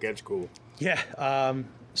because I think that's cool. Yeah.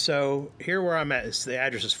 So here where I'm at, the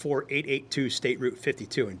address is 4882 State Route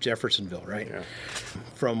 52 in Jeffersonville, right? Yeah.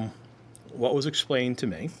 From what was explained to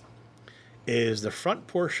me is the front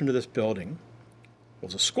portion of this building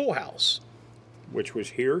was a schoolhouse. Which was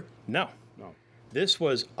here? No. No. This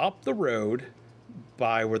was up the road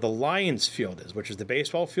by where the Lions field is, which is the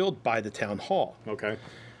baseball field by the town hall. Okay.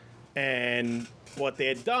 And what they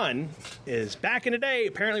had done is back in the day,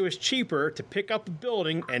 apparently it was cheaper to pick up the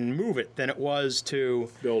building and move it than it was to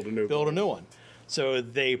build a new one. So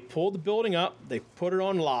they pulled the building up, they put it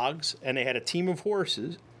on logs, and they had a team of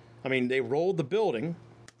horses. I mean, they rolled the building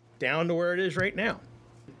down to where it is right now.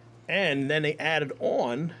 And then they added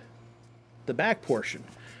on the back portion.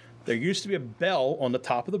 There used to be a bell on the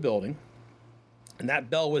top of the building, and that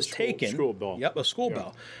bell was taken. School bell. Yep, a school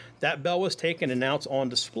bell. That bell was taken, and now it's on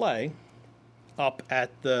display up at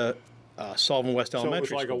the Sullivan West Elementary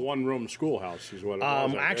School. So it was like a one-room schoolhouse is what it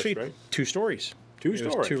was, actually, guess, right? 2 stories. Two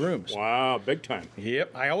stories? 2 rooms. Wow, big time.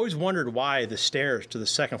 Yep. I always wondered why the stairs to the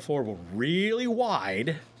second floor were really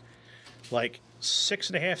wide, like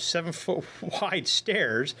 6.5, 7 foot wide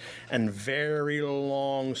stairs and very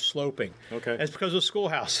long sloping. Okay. That's because of the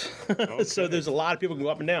schoolhouse. Okay. So there's a lot of people can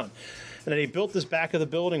go up and down. And then they built this back of the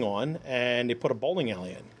building on, and they put a bowling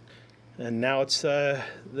alley in. And now it's the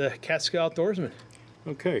Catskill Outdoorsman.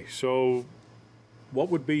 Okay, so what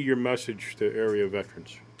would be your message to area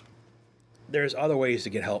veterans? There's other ways to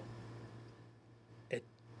get help.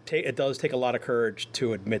 It does take a lot of courage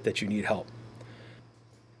to admit that you need help.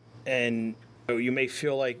 And you may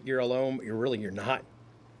feel like you're alone, but you're not.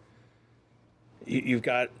 You've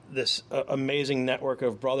got this amazing network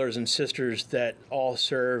of brothers and sisters that all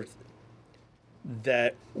served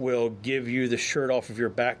that will give you the shirt off of your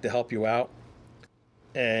back to help you out.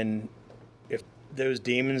 And if those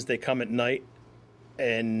demons, they come at night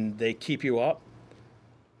and they keep you up,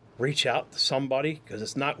 reach out to somebody, because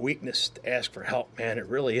it's not weakness to ask for help, man. It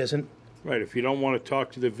really isn't. Right. If you don't want to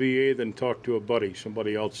talk to the VA, then talk to a buddy,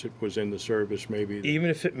 somebody else that was in the service maybe. Even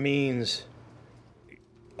if it means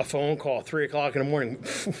a phone call at 3 o'clock in the morning,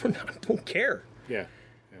 don't care. Yeah.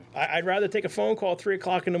 I'd rather take a phone call at 3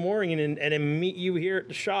 o'clock in the morning and then meet you here at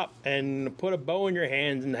the shop and put a bow in your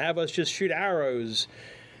hands and have us just shoot arrows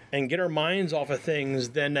and get our minds off of things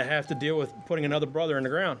than to have to deal with putting another brother in the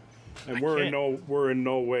ground. And we're in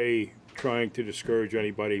no way trying to discourage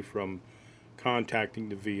anybody from contacting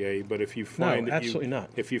the VA, but if you find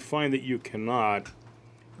if you find that you cannot,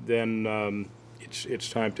 then it's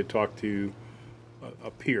time to talk to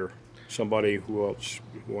a peer, somebody who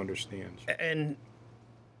understands. And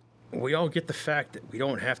we all get the fact that we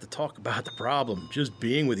don't have to talk about the problem. Just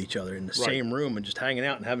being with each other in the same room and just hanging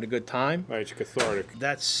out and having a good time. Right, it's cathartic.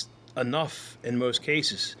 That's enough in most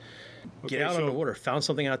cases. Get out on the water. Found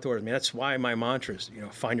something outdoors. I mean, that's why my mantra is,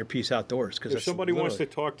 find your peace outdoors. If somebody wants to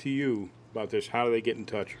talk to you about this, how do they get in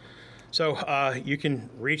touch? So you can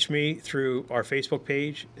reach me through our Facebook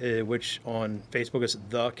page, which on Facebook is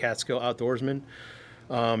The Catskill Outdoorsman.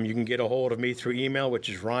 You can get a hold of me through email, which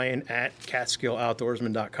is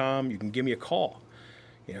ryan@catskilloutdoorsman.com. You can give me a call.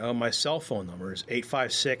 My cell phone number is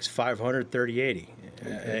 856-500-3080.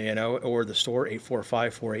 Okay. Or the store,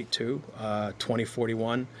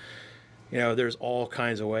 845-482-2041. There's all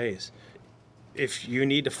kinds of ways. If you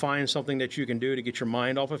need to find something that you can do to get your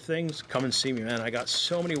mind off of things, come and see me, man. I got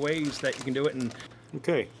so many ways that you can do it. And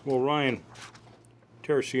okay. Well, Ryan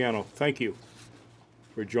Terracciano, thank you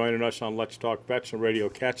for joining us on Let's Talk Vets on Radio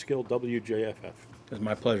Catskill, WJFF. It's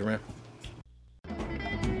my pleasure, man.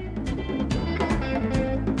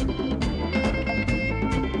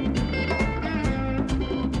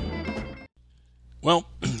 Well,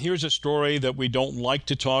 here's a story that we don't like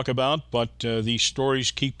to talk about, but these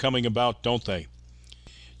stories keep coming about, don't they?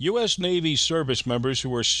 U.S. Navy service members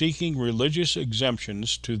who are seeking religious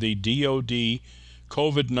exemptions to the DoD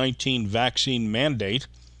COVID-19 vaccine mandate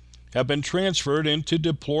have been transferred into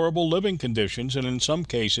deplorable living conditions and in some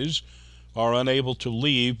cases are unable to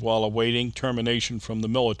leave while awaiting termination from the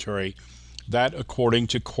military, that according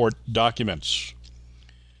to court documents.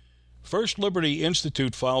 First Liberty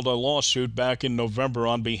Institute filed a lawsuit back in November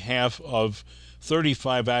on behalf of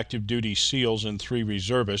 35 active duty SEALs and 3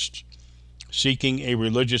 reservists seeking a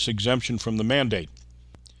religious exemption from the mandate.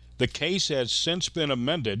 The case has since been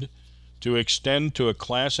amended to extend to a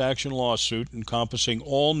class action lawsuit encompassing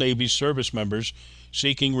all Navy service members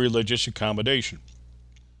seeking religious accommodation.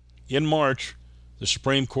 In March, the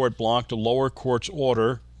Supreme Court blocked a lower court's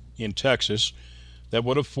order in Texas that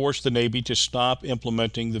would have forced the Navy to stop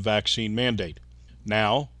implementing the vaccine mandate.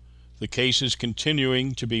 Now, the case is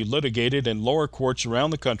continuing to be litigated in lower courts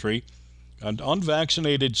around the country, and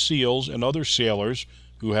unvaccinated SEALs and other sailors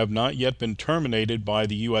who have not yet been terminated by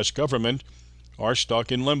the U.S. government are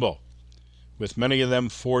stuck in limbo, with many of them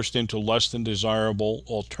forced into less than desirable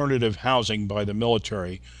alternative housing by the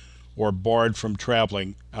military or barred from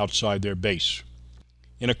traveling outside their base.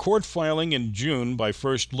 In a court filing in June by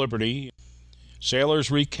First Liberty,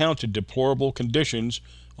 sailors recounted deplorable conditions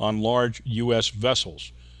on large U.S.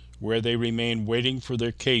 vessels, where they remain waiting for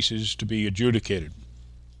their cases to be adjudicated.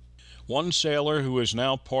 One sailor who is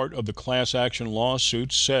now part of the class action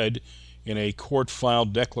lawsuit said in a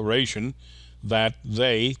court-filed declaration that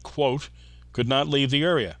they, quote, could not leave the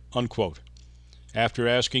area, unquote, after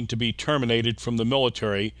asking to be terminated from the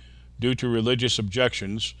military due to religious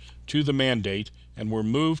objections to the mandate and were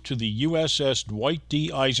moved to the USS Dwight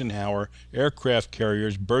D. Eisenhower aircraft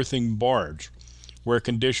carrier's berthing barge, where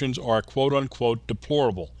conditions are quote-unquote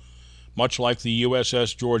deplorable, much like the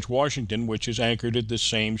USS George Washington, which is anchored at the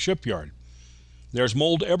same shipyard. There's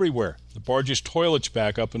mold everywhere. The barge's toilets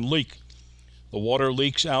back up and leak. The water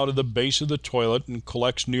leaks out of the base of the toilet and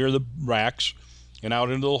collects near the racks and out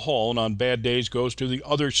into the hull, and on bad days goes to the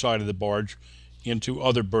other side of the barge into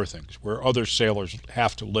other berthings, where other sailors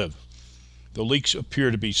have to live. The leaks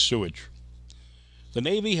appear to be sewage. The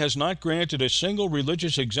Navy has not granted a single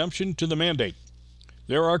religious exemption to the mandate.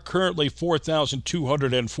 There are currently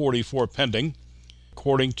 4,244 pending,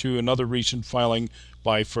 according to another recent filing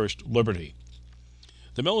by First Liberty.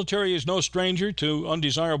 The military is no stranger to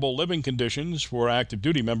undesirable living conditions for active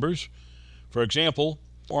duty members. For example,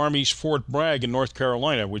 Army's Fort Bragg in North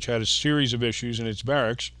Carolina, which had a series of issues in its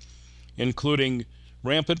barracks, including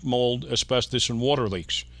rampant mold, asbestos, and water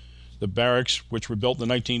leaks. The barracks, which were built in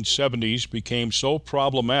the 1970s, became so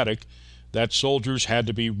problematic that soldiers had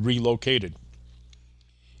to be relocated.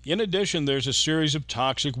 In addition, there's a series of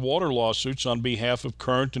toxic water lawsuits on behalf of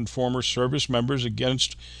current and former service members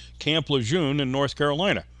against Camp Lejeune in North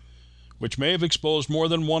Carolina, which may have exposed more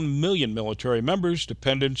than 1 million military members,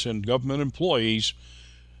 dependents, and government employees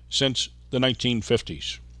since the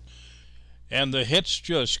 1950s. And the hits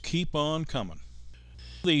just keep on coming.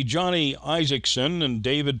 The Johnny Isaacson and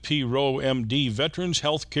David P. Rowe, M.D. Veterans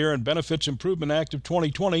Health Care and Benefits Improvement Act of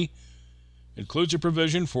 2020 includes a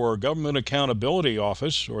provision for Government Accountability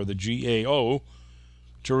Office, or the GAO,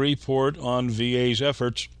 to report on VA's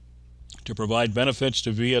efforts to provide benefits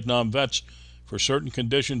to Vietnam vets for certain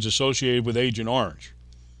conditions associated with Agent Orange.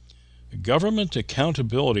 The Government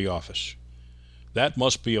Accountability Office. That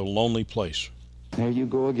must be a lonely place. There you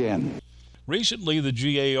go again. Recently, the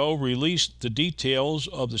GAO released the details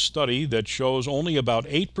of the study that shows only about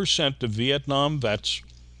 8% of Vietnam vets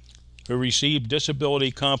who received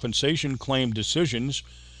disability compensation claim decisions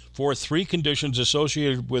for 3 conditions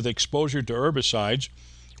associated with exposure to herbicides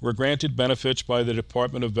were granted benefits by the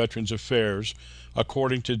Department of Veterans Affairs,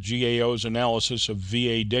 according to GAO's analysis of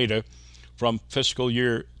VA data from fiscal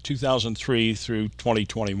year 2003 through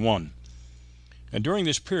 2021. And during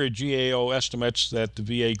this period, GAO estimates that the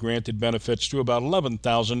VA granted benefits to about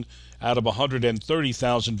 11,000 out of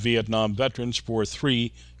 130,000 Vietnam veterans for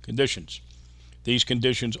 3 conditions. These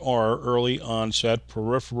conditions are early onset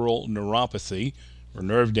peripheral neuropathy, or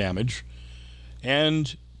nerve damage,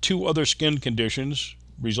 and 2 other skin conditions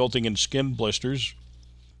resulting in skin blisters.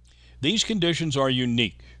 These conditions are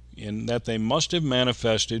unique in that they must have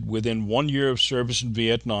manifested within 1 year of service in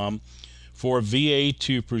Vietnam for VA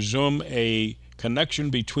to presume a connection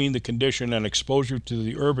between the condition and exposure to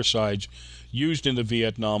the herbicides used in the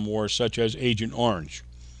Vietnam War, such as Agent Orange.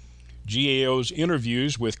 GAO's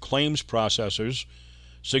interviews with claims processors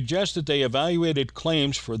suggest that they evaluated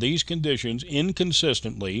claims for these conditions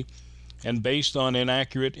inconsistently and based on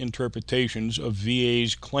inaccurate interpretations of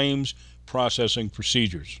VA's claims processing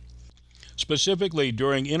procedures. Specifically,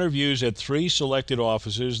 during interviews at 3 selected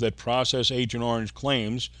offices that process Agent Orange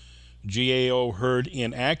claims, GAO heard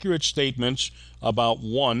inaccurate statements about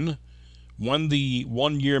 1. When the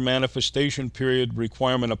 1-year manifestation period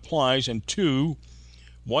requirement applies, and 2.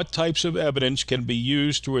 What types of evidence can be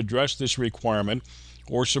used to address this requirement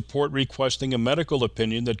or support requesting a medical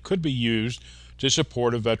opinion that could be used to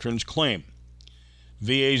support a veteran's claim.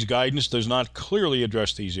 VA's guidance does not clearly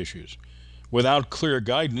address these issues. Without clear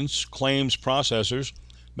guidance, claims processors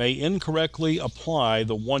may incorrectly apply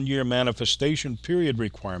the 1-year manifestation period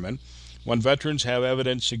requirement when veterans have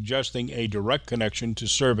evidence suggesting a direct connection to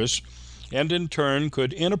service, and in turn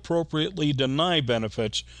could inappropriately deny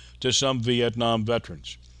benefits to some Vietnam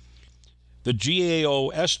veterans. The GAO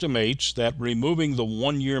estimates that removing the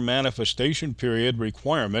 1-year manifestation period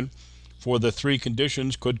requirement for the 3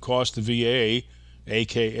 conditions could cost the VA,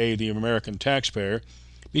 aka the American taxpayer,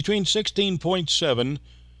 between $16.7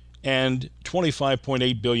 and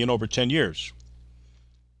 $25.8 billion over 10 years.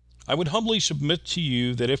 I would humbly submit to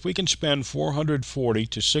you that if we can spend $440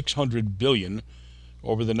 to $600 billion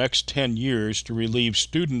over the next 10 years to relieve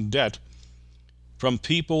student debt from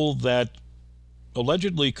people that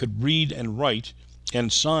allegedly could read and write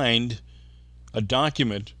and signed a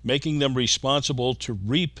document making them responsible to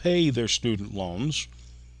repay their student loans,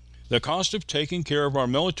 the cost of taking care of our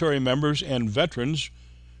military members and veterans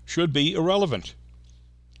should be irrelevant.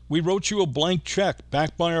 We wrote you a blank check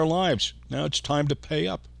backed by our lives. Now it's time to pay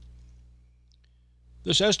up.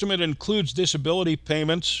 This estimate includes disability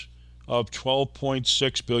payments of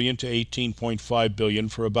 $12.6 billion to $18.5 billion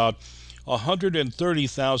for about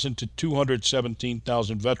 130,000 to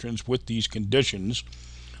 217,000 veterans with these conditions,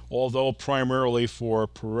 although primarily for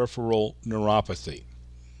peripheral neuropathy.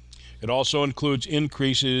 It also includes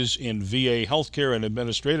increases in VA healthcare and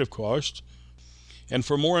administrative costs. And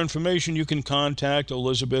for more information, you can contact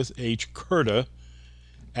Elizabeth H. Curda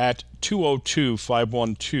at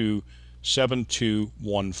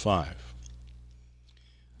 202-512-7215.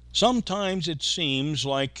 Sometimes it seems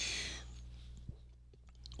like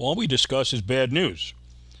all we discuss is bad news.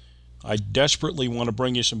 I desperately want to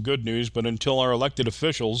bring you some good news, but until our elected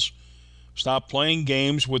officials stop playing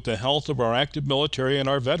games with the health of our active military and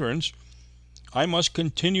our veterans, I must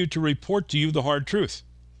continue to report to you the hard truth.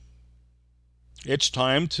 It's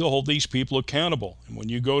time to hold these people accountable. And when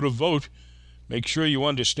you go to vote, make sure you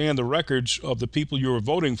understand the records of the people you are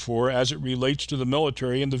voting for as it relates to the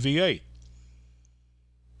military and the VA.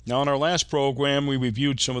 Now, in our last program, we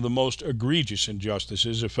reviewed some of the most egregious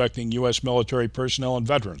injustices affecting U.S. military personnel and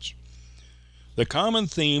veterans. The common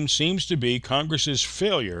theme seems to be Congress's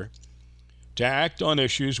failure to act on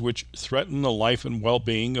issues which threaten the life and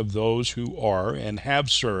well-being of those who are and have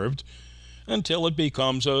served until it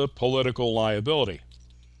becomes a political liability.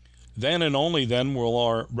 Then and only then will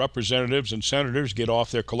our representatives and senators get off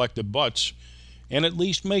their collective butts and at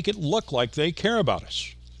least make it look like they care about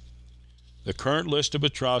us. The current list of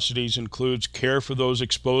atrocities includes care for those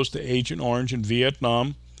exposed to Agent Orange in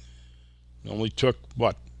Vietnam. It only took,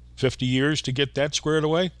 50 years to get that squared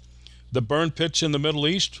away? The burn pits in the Middle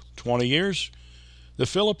East, 20 years. The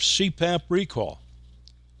Philips CPAP recall.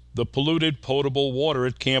 The polluted potable water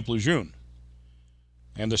at Camp Lejeune.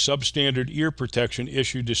 And the substandard ear protection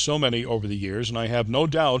issued to so many over the years, and I have no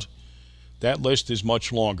doubt that list is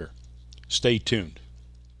much longer. Stay tuned.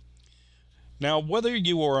 Now, whether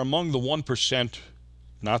you are among the 1%,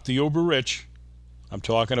 not the uber-rich, I'm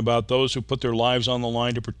talking about those who put their lives on the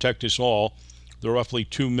line to protect us all, the roughly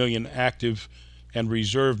 2 million active and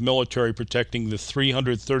reserve military protecting the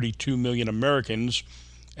 332 million Americans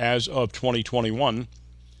as of 2021,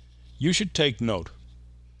 you should take note.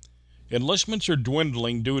 Enlistments are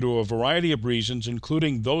dwindling due to a variety of reasons,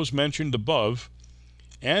 including those mentioned above,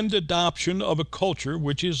 and adoption of a culture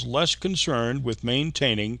which is less concerned with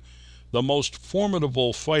maintaining the most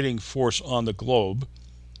formidable fighting force on the globe,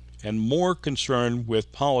 and more concerned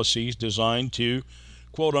with policies designed to,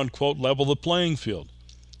 quote-unquote, level the playing field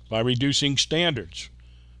by reducing standards,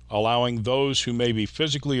 allowing those who may be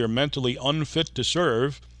physically or mentally unfit to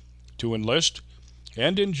serve to enlist,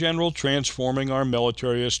 and in general transforming our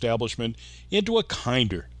military establishment into a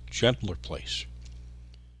kinder, gentler place.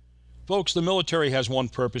 Folks, the military has one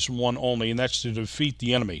purpose and one only, and that's to defeat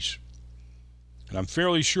the enemies. And I'm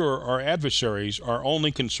fairly sure our adversaries are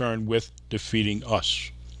only concerned with defeating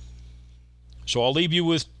us. So I'll leave you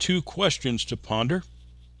with two questions to ponder.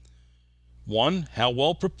 One, how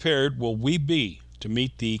well prepared will we be to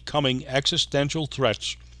meet the coming existential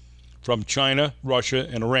threats from China, Russia,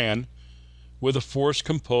 and Iran with a force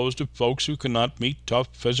composed of folks who cannot meet tough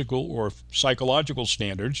physical or psychological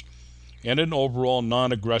standards and an overall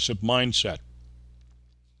non-aggressive mindset?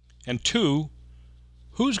 And two,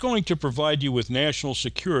 who's going to provide you with national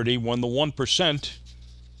security when the 1%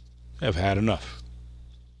 have had enough?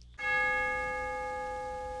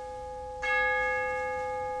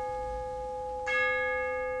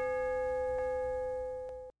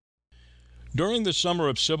 During the summer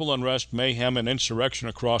of civil unrest, mayhem, and insurrection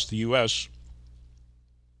across the U.S.,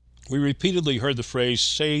 we repeatedly heard the phrase,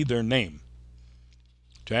 "say their name,"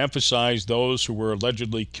 to emphasize those who were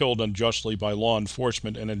allegedly killed unjustly by law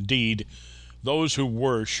enforcement, and indeed, those who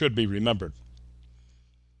were should be remembered.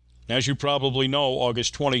 As you probably know,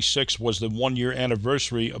 August 26 was the one-year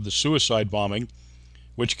anniversary of the suicide bombing,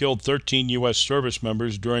 which killed 13 U.S. service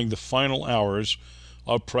members during the final hours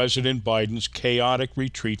of President Biden's chaotic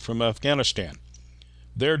retreat from Afghanistan.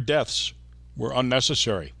 Their deaths were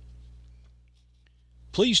unnecessary.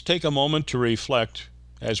 Please take a moment to reflect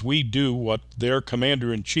as we do what their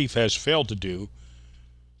commander-in-chief has failed to do: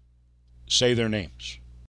 say their names.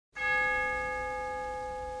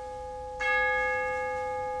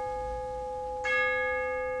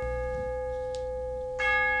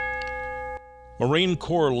 Marine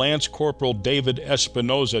Corps Lance Corporal David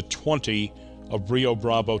Espinoza, 20, of Rio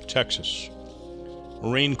Bravo, Texas.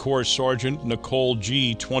 Marine Corps Sergeant Nicole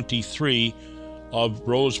G., 23, of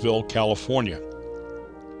Roseville, California.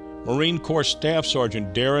 Marine Corps Staff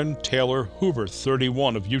Sergeant Darren Taylor Hoover,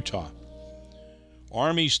 31, of Utah.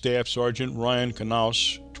 Army Staff Sergeant Ryan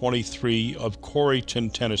Knaus, 23, of Corryton,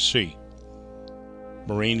 Tennessee.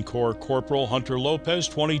 Marine Corps Corporal Hunter Lopez,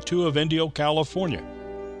 22, of Indio, California.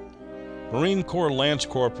 Marine Corps Lance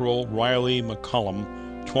Corporal Riley McCollum,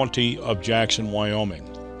 20, of Jackson, Wyoming.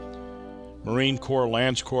 Marine Corps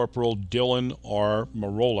Lance Corporal Dylan R.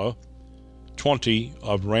 Marola, 20,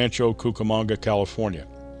 of Rancho Cucamonga, California.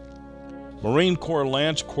 Marine Corps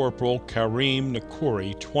Lance Corporal Kareem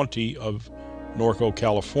Nakuri, 20, of Norco,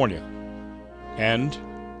 California. And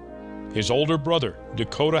his older brother,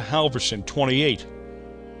 Dakota Halverson, 28,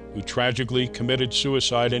 who tragically committed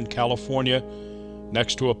suicide in California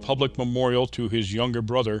next to a public memorial to his younger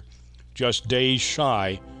brother, just days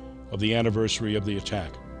shy of the anniversary of the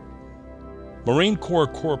attack. Marine Corps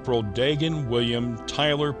Corporal Dagan William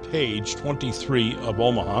Tyler Page, 23, of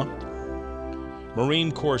Omaha.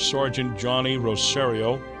 Marine Corps Sergeant Johnny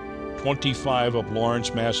Rosario, 25, of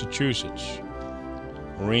Lawrence, Massachusetts.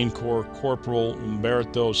 Marine Corps Corporal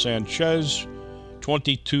Humberto Sanchez,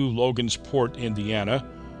 22, Logansport, Indiana.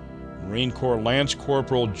 Marine Corps Lance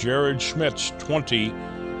Corporal Jared Schmitz, 20,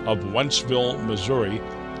 of Wentzville, Missouri.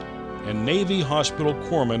 And Navy Hospital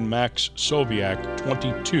Corpsman Max Soviak,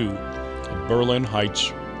 22, of Berlin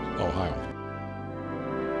Heights, Ohio.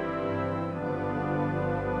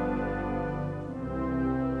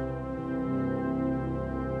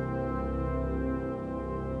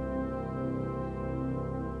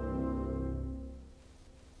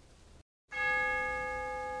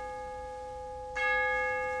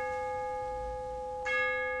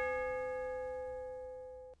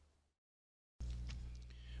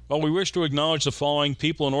 Well, we wish to acknowledge the following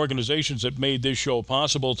people and organizations that made this show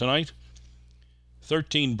possible tonight.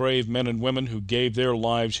 13 brave men and women who gave their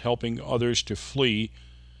lives helping others to flee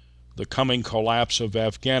the coming collapse of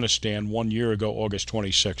Afghanistan 1 year ago, August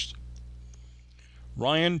 26th.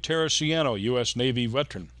 Ryan Terraciano, U.S. Navy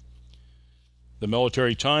veteran. The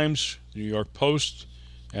Military Times, the New York Post,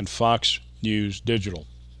 and Fox News Digital.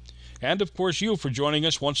 And, of course, you for joining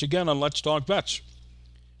us once again on Let's Talk Vets.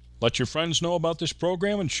 Let your friends know about this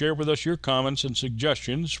program and share with us your comments and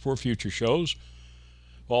suggestions for future shows.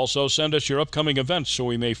 Also, send us your upcoming events so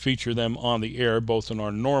we may feature them on the air, both in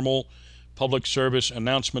our normal public service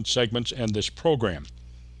announcement segments and this program.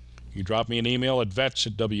 You drop me an email at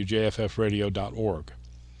vets@wjffradio.org.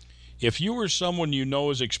 If you or someone you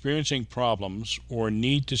know is experiencing problems or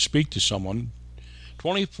need to speak to someone,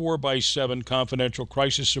 24/7 confidential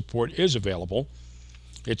crisis support is available.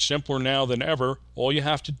 It's simpler now than ever. All you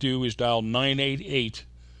have to do is dial 988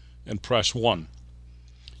 and press 1.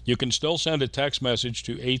 You can still send a text message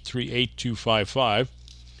to 838-255,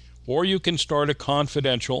 or you can start a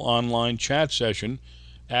confidential online chat session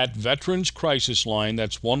at Veterans Crisis Line,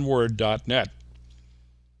 that's one word, .net.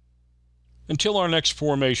 Until our next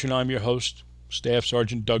formation, I'm your host, Staff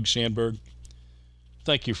Sergeant Doug Sandberg.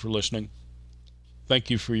 Thank you for listening.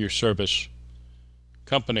 Thank you for your service.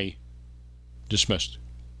 Company dismissed.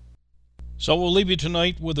 So we'll leave you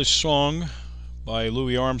tonight with a song by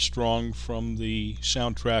Louis Armstrong from the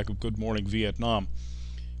soundtrack of Good Morning Vietnam.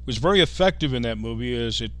 It was very effective in that movie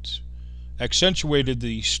as it accentuated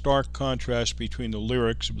the stark contrast between the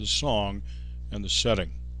lyrics of the song and the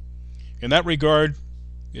setting. In that regard,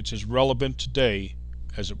 it's as relevant today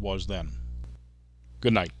as it was then.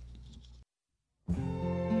 Good night.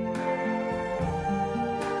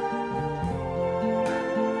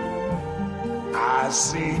 I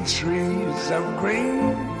see trees of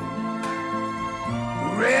green,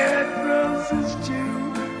 red roses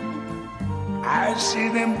too. I see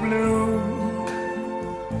them bloom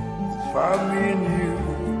for me and you.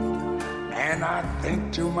 And I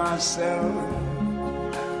think to myself,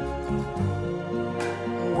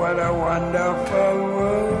 what a wonderful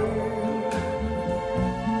world.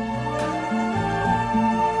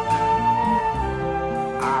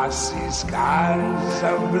 I see skies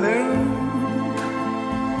of blue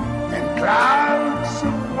and clouds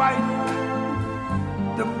of white,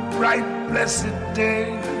 the bright blessed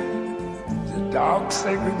day, the dark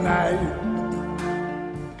sacred night.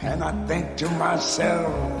 And I think to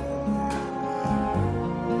myself,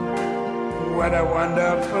 what a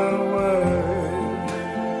wonderful world.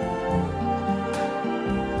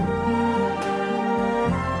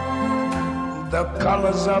 The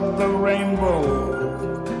colors of the rainbow,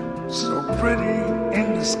 so pretty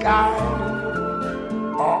in the sky,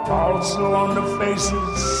 are also on the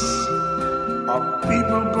faces of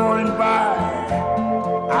people going by.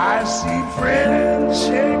 I see friends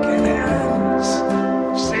shaking hands,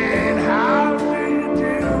 saying, how do you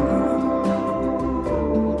do?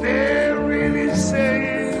 They're really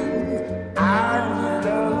saying, I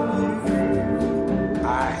love you. I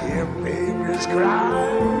hear babies cry,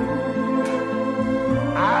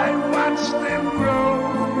 I watch them grow.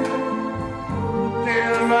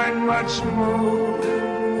 They'll learn much more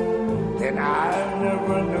than I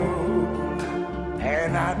never knew.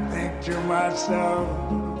 And I think to myself,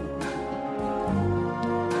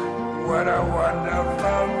 what a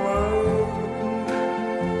wonderful world.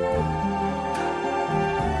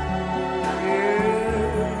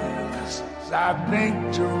 Yes, I think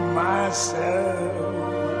to myself,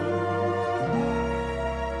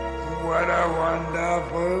 what a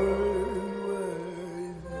wonderful world.